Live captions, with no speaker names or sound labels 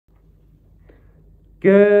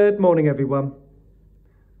Good morning, everyone.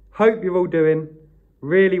 Hope you're all doing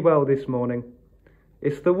really well this morning.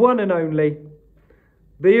 It's the one and only,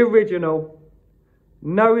 the original,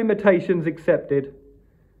 no imitations accepted,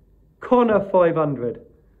 Connor 500,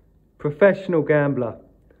 professional gambler,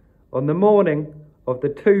 on the morning of the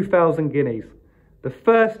 2000 Guineas, the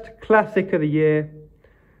first classic of the year.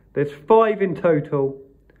 There's 5 in total.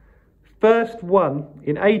 First won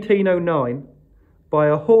in 1809 by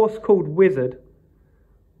a horse called Wizard,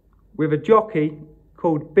 with a jockey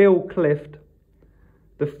called Bill Clift,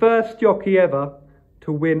 the first jockey ever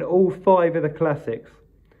to win all 5 of the classics.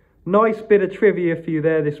 Nice bit of trivia for you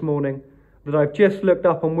there this morning that I've just looked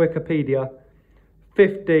up on Wikipedia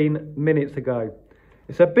 15 minutes ago.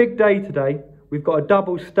 It's a big day today. We've got a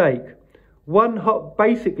double stake.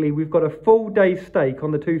 Basically we've got a full day stake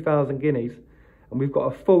on the 2000 Guineas, and we've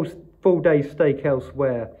got a full day stake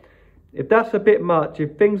elsewhere. If that's a bit much,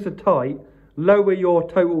 if things are tight, lower your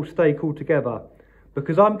total stake altogether,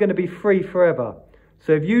 because I'm going to be free forever.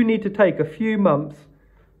 So if you need to take a few months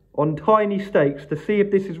on tiny stakes to see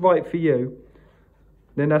if this is right for you,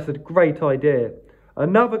 then that's a great idea.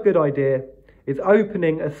 Another good idea is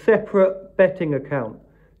opening a separate betting account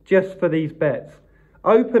just for these bets.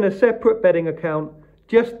 Open a separate betting account,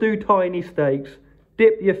 just do tiny stakes,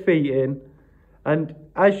 dip your feet in, and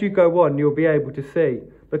as you go on you'll be able to see.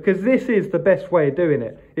 Because this is the best way of doing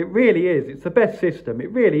it. It really is. It's the best system. It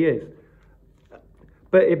really is.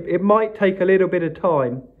 But it might take a little bit of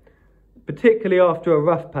time, particularly after a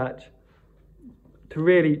rough patch, to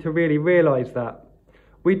really realise that.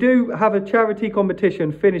 We do have a charity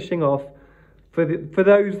competition finishing off for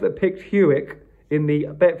those that picked Hewick in the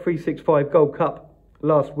Bet365 Gold Cup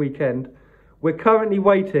last weekend. We're currently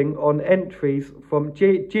waiting on entries from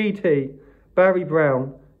GT, Barry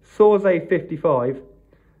Brown, Sorzay 55,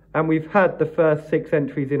 and we've had the first 6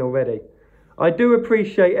 entries in already. I do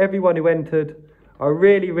appreciate everyone who entered. I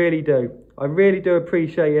really do. I really do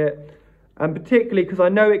appreciate it. And particularly because I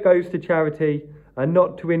know it goes to charity and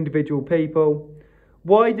not to individual people.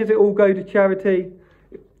 Why does it all go to charity?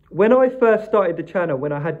 When I first started the channel,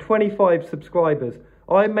 when I had 25 subscribers,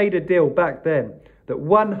 I made a deal back then that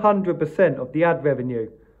 100% of the ad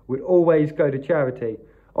revenue would always go to charity.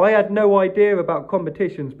 I had no idea about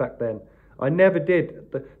competitions back then. I never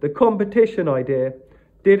did. The competition idea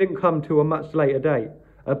didn't come to a much later date,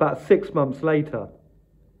 about 6 months later.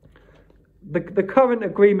 The current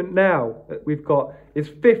agreement now that we've got is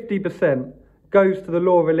 50% goes to the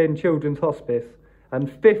Laura Lynn Children's Hospice and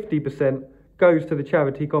 50% goes to the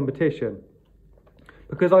charity competition.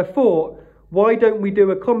 Because I thought, why don't we do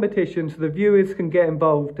a competition so the viewers can get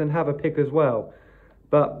involved and have a pick as well?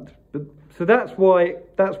 So that's why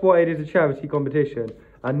it is a charity competition.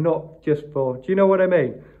 And not just for, do you know what I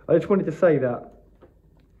mean? I just wanted to say that.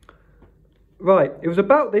 Right, it was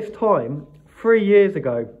about this time, 3 years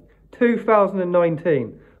ago,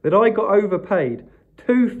 2019, that I got overpaid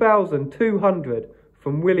 2,200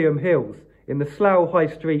 from William Hill's in the Slough High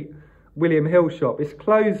Street William Hill shop. It's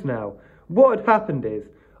closed now. What had happened is,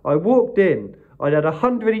 I walked in, I'd had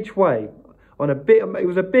 100 each way on it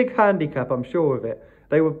was a big handicap, I'm sure of it.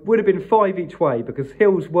 They would have been 5 each way because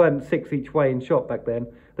Hills weren't 6 each way in shop back then.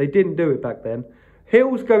 They didn't do it back then.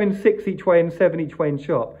 Hills going 6 each way and 7 each way in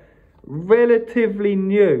shop. Relatively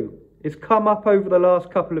new. It's come up over the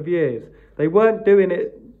last couple of years. They weren't doing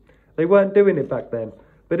it back then.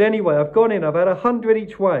 But anyway, I've gone in, I've had 100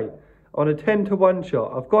 each way on a 10-to-1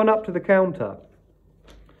 shot. I've gone up to the counter.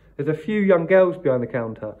 There's a few young girls behind the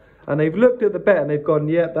counter. And they've looked at the bet and they've gone,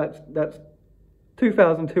 yep, that's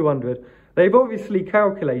 2,200. They've obviously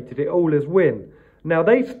calculated it all as win. Now,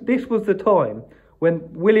 this was the time when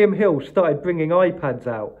William Hill started bringing iPads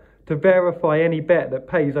out to verify any bet that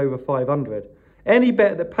pays over 500. Any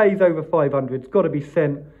bet that pays over 500 has got to be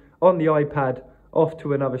sent on the iPad off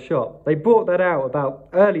to another shop. They brought that out about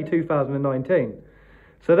early 2019.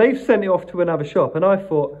 So they've sent it off to another shop, and I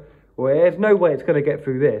thought, well, there's no way it's going to get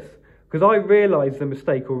through this, because I realised the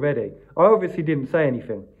mistake already. I obviously didn't say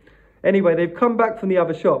anything. Anyway, they've come back from the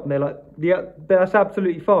other shop and they're like, yeah, that's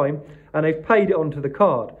absolutely fine. And they've paid it onto the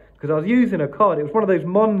card. Because I was using a card. It was one of those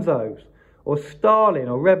Monzos or Starling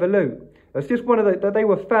or Revolut. It was just one of those. They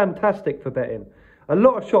were fantastic for betting. A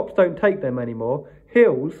lot of shops don't take them anymore.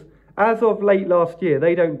 Hills, as of late last year,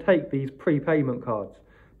 they don't take these prepayment cards.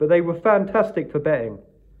 But they were fantastic for betting.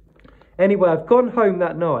 Anyway, I've gone home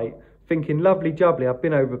that night thinking, lovely jubbly, I've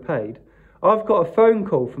been overpaid. I've got a phone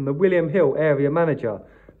call from the William Hill area manager.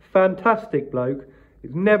 Fantastic bloke.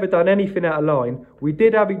 He's never done anything out of line. We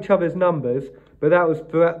did have each other's numbers, but that was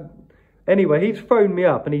for... Anyway, he's phoned me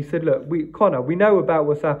up and he said, look, Connor, we know about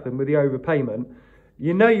what's happened with the overpayment.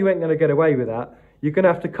 You know you ain't going to get away with that. You're going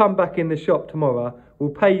to have to come back in the shop tomorrow. We'll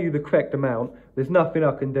pay you the correct amount. There's nothing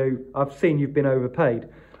I can do. I've seen you've been overpaid.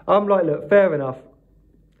 I'm like, look, fair enough.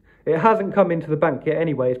 It hasn't come into the bank yet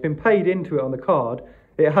anyway. It's been paid into it on the card.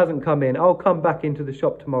 It hasn't come in. I'll come back into the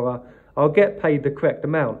shop tomorrow. I'll get paid the correct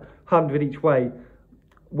amount. 100 each way.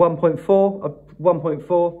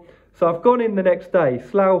 1.4. So I've gone in the next day.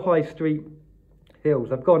 Slough High Street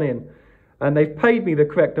Hills. I've gone in. And they've paid me the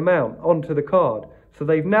correct amount onto the card. So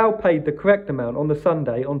they've now paid the correct amount on the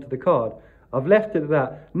Sunday onto the card. I've left it at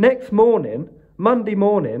that. Next morning, Monday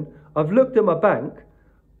morning, I've looked at my bank.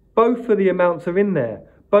 Both of the amounts are in there.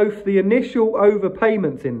 Both the initial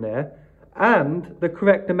overpayments in there and the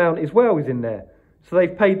correct amount as well is in there. So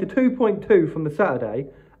they've paid the 2.2 from the Saturday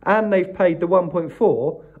and they've paid the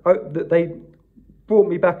 1.4 that they brought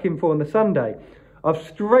me back in for on the Sunday. I've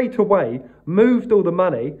straight away moved all the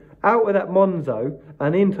money out of that Monzo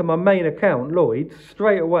and into my main account, Lloyd's,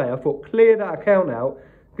 straight away. I thought, clear that account out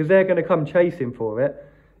because they're going to come chasing for it.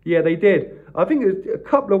 Yeah, they did. I think it was a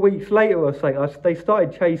couple of weeks later or something, they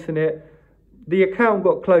started chasing it. The account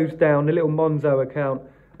got closed down, the little Monzo account.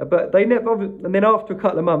 But they never, and then after a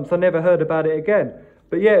couple of months, I never heard about it again.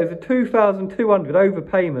 But yeah, it was a 2,200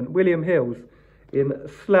 overpayment, William Hills, in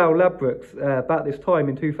Slough, Ladbrokes, about this time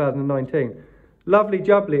in 2019. Lovely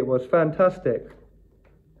jubbly it was, fantastic.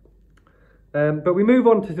 But we move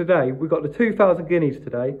on to today. We've got the 2,000 guineas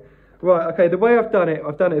today. Right, okay, the way I've done it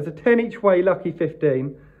as a 10 each way Lucky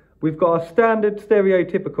 15. We've got our standard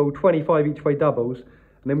stereotypical 25 each way doubles.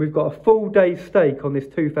 And then we've got a full day's stake on this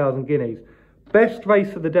 2,000 guineas. Best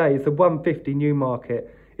race of the day is the 150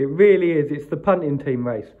 Newmarket. It really is. It's the punting team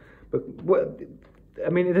race. But I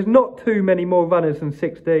mean, there's not too many more runners than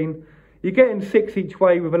 16. You're getting 6 each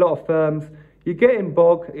way with a lot of firms. You're getting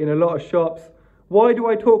bog in a lot of shops. Why do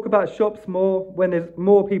I talk about shops more when there's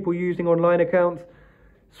more people using online accounts?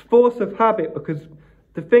 It's force of habit, because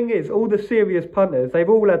the thing is, all the serious punters, they've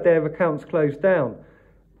all had their accounts closed down.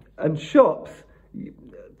 And shops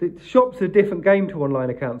are a different game to online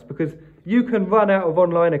accounts, because you can run out of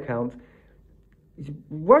online accounts. You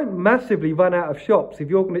won't massively run out of shops if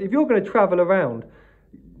you're going to travel around.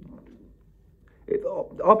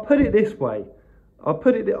 I'll put it this way. I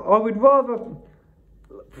would rather.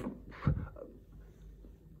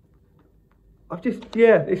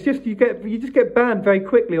 It's just you just get banned very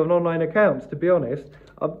quickly on online accounts. To be honest,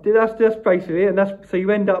 that's just basically it, and so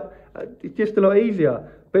you end up. It's just a lot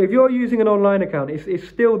easier. But if you're using an online account, it's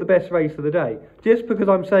still the best race of the day. Just because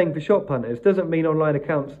I'm saying for shop punters doesn't mean online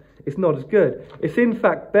accounts it's not as good. It's in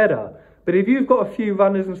fact better. But if you've got a few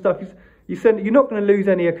runners and stuff, you're not going to lose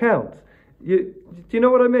any accounts. Do you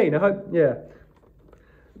know what I mean? I hope, yeah.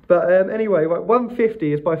 But anyway, right,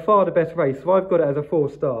 150 is by far the best race, so I've got it as a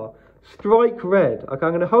 4-star. Strike Red. Okay,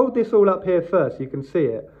 I'm going to hold this all up here first so you can see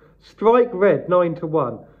it. Strike Red,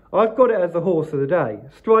 9-1. I've got it as the horse of the day.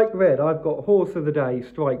 Strike Red, I've got horse of the day,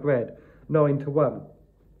 Strike Red, 9-1.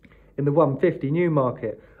 In the 150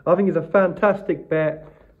 Newmarket. I think it's a fantastic bet.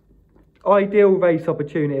 Ideal race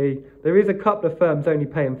opportunity. There is a couple of firms only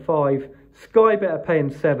paying 5. Sky Bet are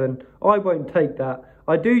paying 7. I won't take that.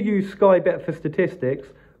 I do use Sky Bet for statistics,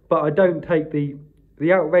 but I don't take the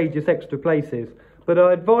outrageous extra places. But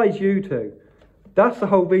I advise you to. That's the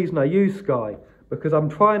whole reason I use Sky, because I'm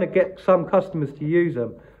trying to get some customers to use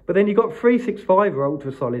them. But then you've got 365 are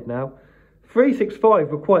ultra solid now. 365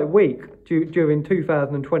 were quite weak during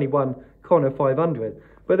 2021 Connor 500,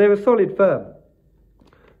 but they're a solid firm.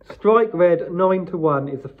 Strike Red,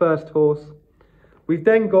 9-1 is the first horse. We've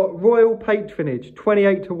then got Royal Patronage,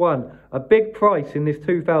 28-1, a big price in this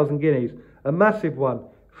 2,000 guineas, a massive one.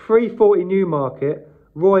 340 Newmarket,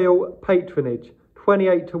 Royal Patronage,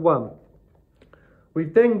 28-1.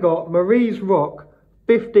 We've then got Marie's Rock,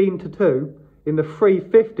 15-2, in the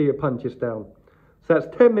 350 at Punchestown. So that's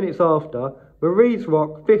 10 minutes after. Marie's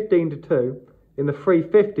Rock, 15-2, in the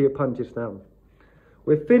 350 at Punchestown.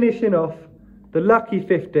 We're finishing off the Lucky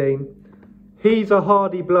 15. He's a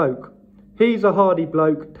hardy bloke. He's a hardy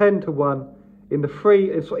bloke, 10-1 in the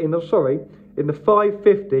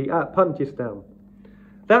 550 at Punchestown.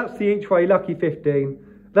 That's the each way Lucky 15.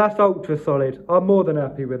 That's ultra solid. I'm more than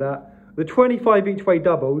happy with that. The 25 each way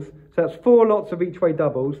doubles, so that's 4 lots of each way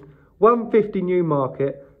doubles. 150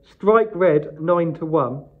 Newmarket, Strike Red,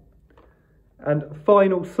 9-1. And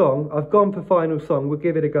final song, I've gone for final song, we'll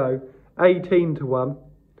give it a go, 18-1.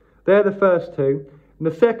 They're the first two. And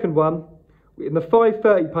the second one, in the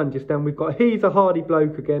 530 Punchestown, we've got He's a Hardy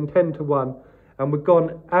Bloke again, 10-1. And we've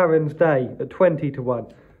gone Aaron's Day at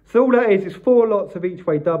 20-1. So all that is 4 lots of each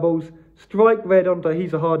way doubles. Strike Red onto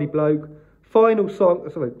He's a Hardy Bloke. Final song,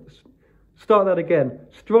 start that again.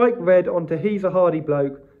 Strike Red onto He's a Hardy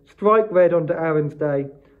Bloke. Strike Red onto Aaron's Day.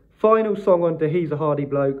 Final song onto He's a Hardy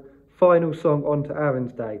Bloke. Final song onto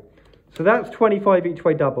Aaron's Day. So that's 25 each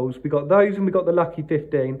way doubles. We got those and we got the Lucky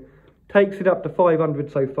 15. Takes it up to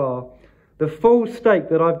 500 so far. The full stake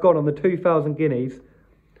that I've got on the 2,000 guineas,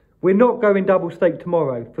 we're not going double stake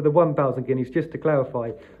tomorrow for the 1,000 guineas, just to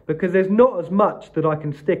clarify, because there's not as much that I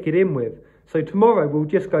can stick it in with. So tomorrow we'll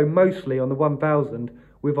just go mostly on the 1,000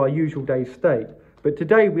 with our usual day's stake. But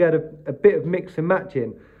today we had a bit of mix and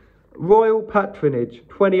matching. Royal Patronage,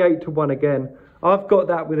 28 to 1 again. I've got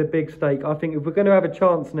that with a big stake. I think if we're going to have a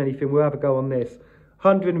chance in anything, we'll have a go on this.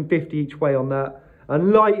 150 each way on that.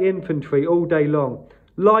 And Light Infantry all day long.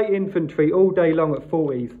 Light Infantry all day long at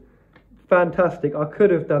 40s. Fantastic. I could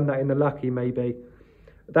have done that in the Lucky maybe.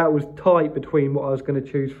 That was tight between what I was going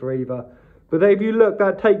to choose for either. But if you look,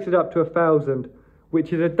 that takes it up to 1,000,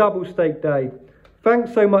 which is a double stake day.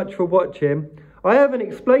 Thanks so much for watching. I haven't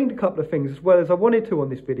explained a couple of things as well as I wanted to on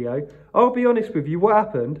this video. I'll be honest with you, what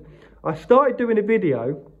happened, I started doing a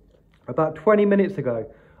video about 20 minutes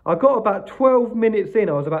ago. I got about 12 minutes in,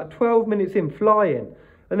 I was about 12 minutes in flying,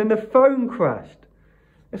 and then the phone crashed.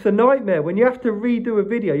 It's a nightmare. When you have to redo a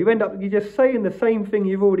video, you end up, you're just saying the same thing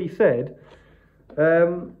you've already said.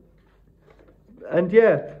 And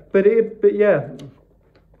yeah, but yeah.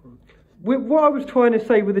 What I was trying to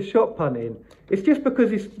say with the shop punting, it's just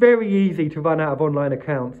because it's very easy to run out of online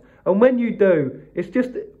accounts. And when you do, it's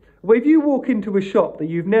just, well, if you walk into a shop that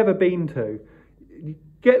you've never been to, you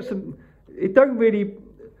get some, it don't really,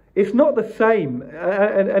 it's not the same.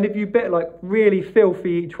 And if you bet like really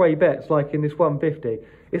filthy each way bets, like in this 150,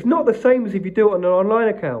 it's not the same as if you do it on an online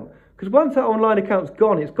account. Because once that online account's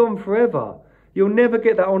gone, it's gone forever. You'll never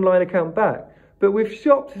get that online account back. But with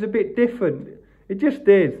shops, it's a bit different. It just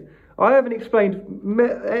is. I haven't explained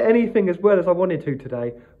anything as well as I wanted to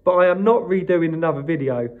today, but I am not redoing another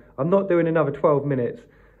video. I'm not doing another 12 minutes.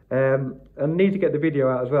 I need to get the video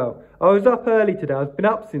out as well. I was up early today. I've been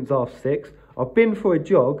up since 6:30. I've been for a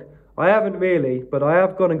jog. I haven't really, but I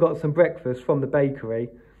have gone and got some breakfast from the bakery.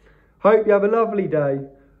 Hope you have a lovely day.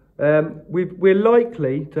 We're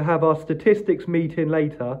likely to have our statistics meeting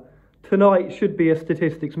later. Tonight should be a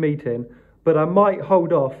statistics meeting, but I might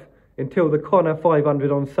hold off until the Connor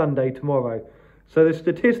 500 on Sunday tomorrow. So the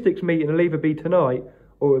statistics meeting will either be tonight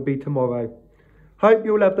or it will be tomorrow. Hope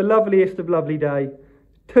you all have the loveliest of lovely day.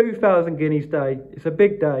 2,000 guineas day. It's a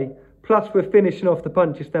big day. Plus we're finishing off the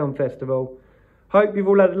Punchestown festival. Hope you've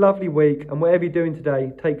all had a lovely week, and whatever you're doing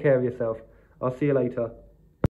today, take care of yourself. I'll see you later.